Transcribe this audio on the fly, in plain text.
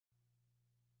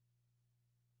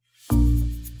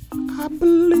I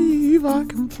believe I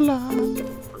can fly.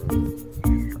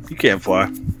 You can't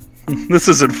fly. This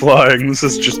isn't flying, this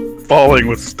is just falling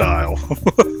with style.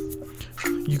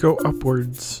 You go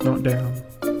upwards, not down.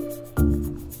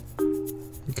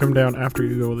 You come down after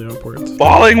you go the upwards.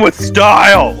 Falling with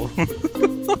style!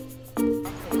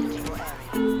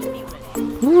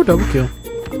 Ooh, double kill.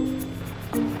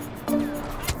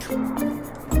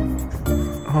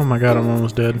 Oh my god, I'm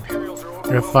almost dead.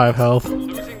 I got 5 health.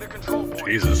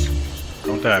 Jesus.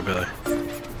 Don't die, Billy.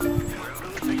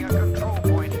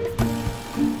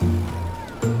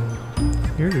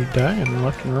 You're dying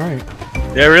left and right.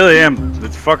 Yeah, I really am.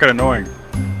 It's fucking annoying.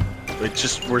 Like,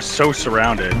 just, we're so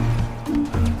surrounded.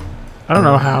 I don't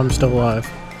know how I'm still alive.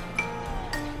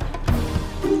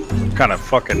 Kind of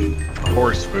fucking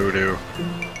horse voodoo.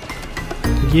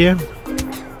 Yeah.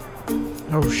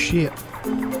 Oh shit.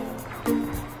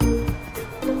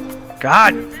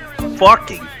 God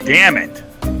fucking damn it.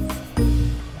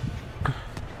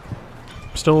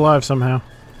 Still alive somehow.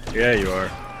 Yeah, you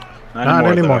are. Not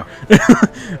anymore.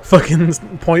 Fucking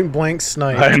point blank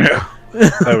snipe. I know.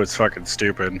 That was fucking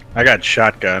stupid. I got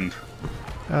shotgunned.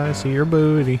 I see your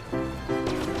booty.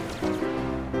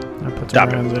 I put some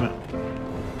rounds in it.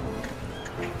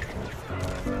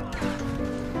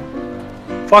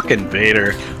 Fucking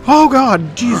Vader. Oh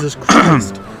god, Jesus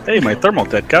Christ. Hey, my thermal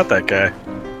dead got that guy.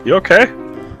 You okay?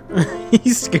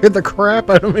 He scared the crap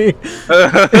out of me.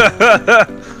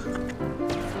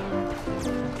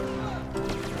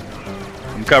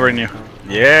 I'm covering you.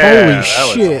 Yeah, holy that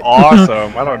shit. was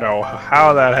awesome. I don't know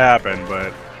how that happened,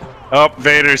 but... Oh,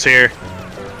 Vader's here.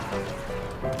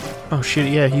 Oh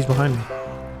shit, yeah, he's behind me.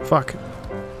 Fuck.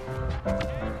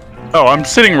 Oh, I'm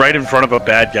sitting right in front of a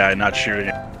bad guy, not shooting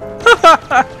him.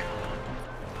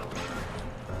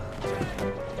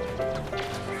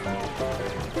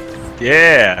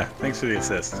 Yeah, thanks for the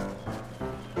assist.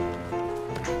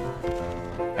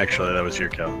 Actually, that was your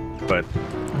kill, but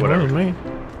whatever. That was me.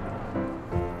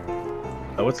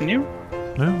 That wasn't you?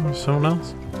 No, it was someone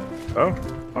else. Oh,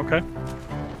 okay.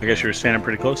 I guess you were standing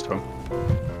pretty close to him.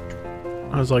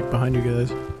 I was like behind you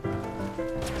guys.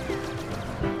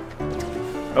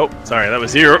 Oh, sorry, that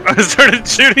was you. I started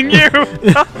shooting you!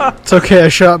 It's okay, I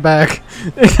shot back.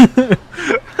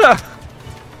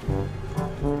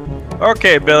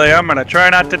 Okay, Billy, I'm gonna try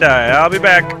not to die. I'll be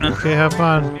back. Okay, have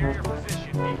fun.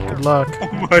 Good luck.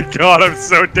 Oh my god, I'm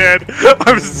so dead.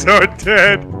 I'm so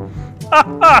dead.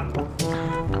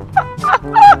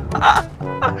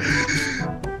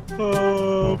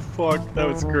 Oh, fuck. That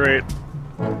was great.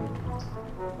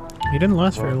 He didn't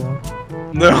last very long.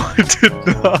 No, it did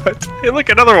not. Hey, look,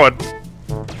 another one.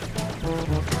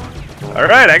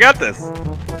 Alright, I got this.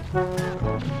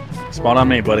 Spawn on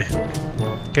me, buddy.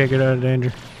 Okay, get out of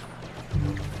danger.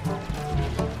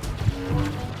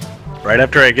 Right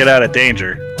after I get out of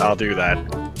danger, I'll do that.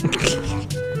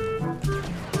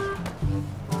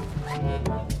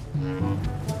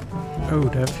 Oh,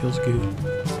 that feels good.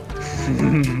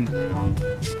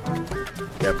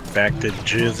 Got back to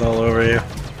jizz all over you.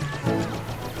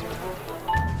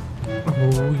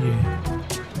 Oh yeah.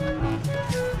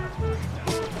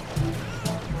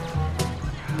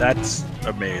 That's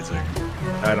amazing.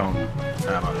 I don't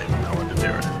even know what to do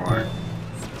anymore.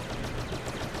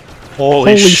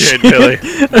 Holy shit, Billy.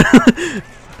 You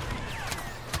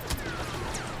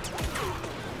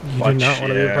do not want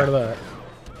to be a part of that.